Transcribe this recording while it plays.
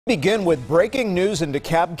Begin with breaking news in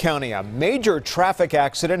DeKalb County. A major traffic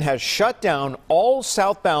accident has shut down all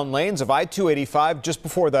southbound lanes of I-285 just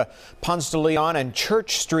before the Ponce de Leon and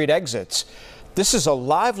Church Street exits. This is a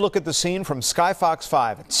live look at the scene from Sky Fox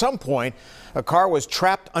 5. At some point, a car was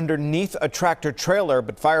trapped underneath a tractor trailer,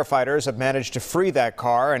 but firefighters have managed to free that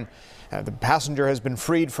car, and the passenger has been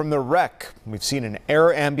freed from the wreck. We've seen an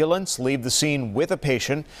air ambulance leave the scene with a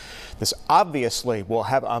patient. This obviously will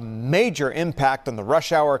have a major impact on the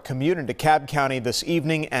rush hour commute in DeKalb County this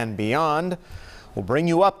evening and beyond. We'll bring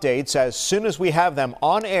you updates as soon as we have them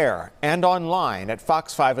on air and online at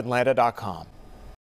fox5atlanta.com.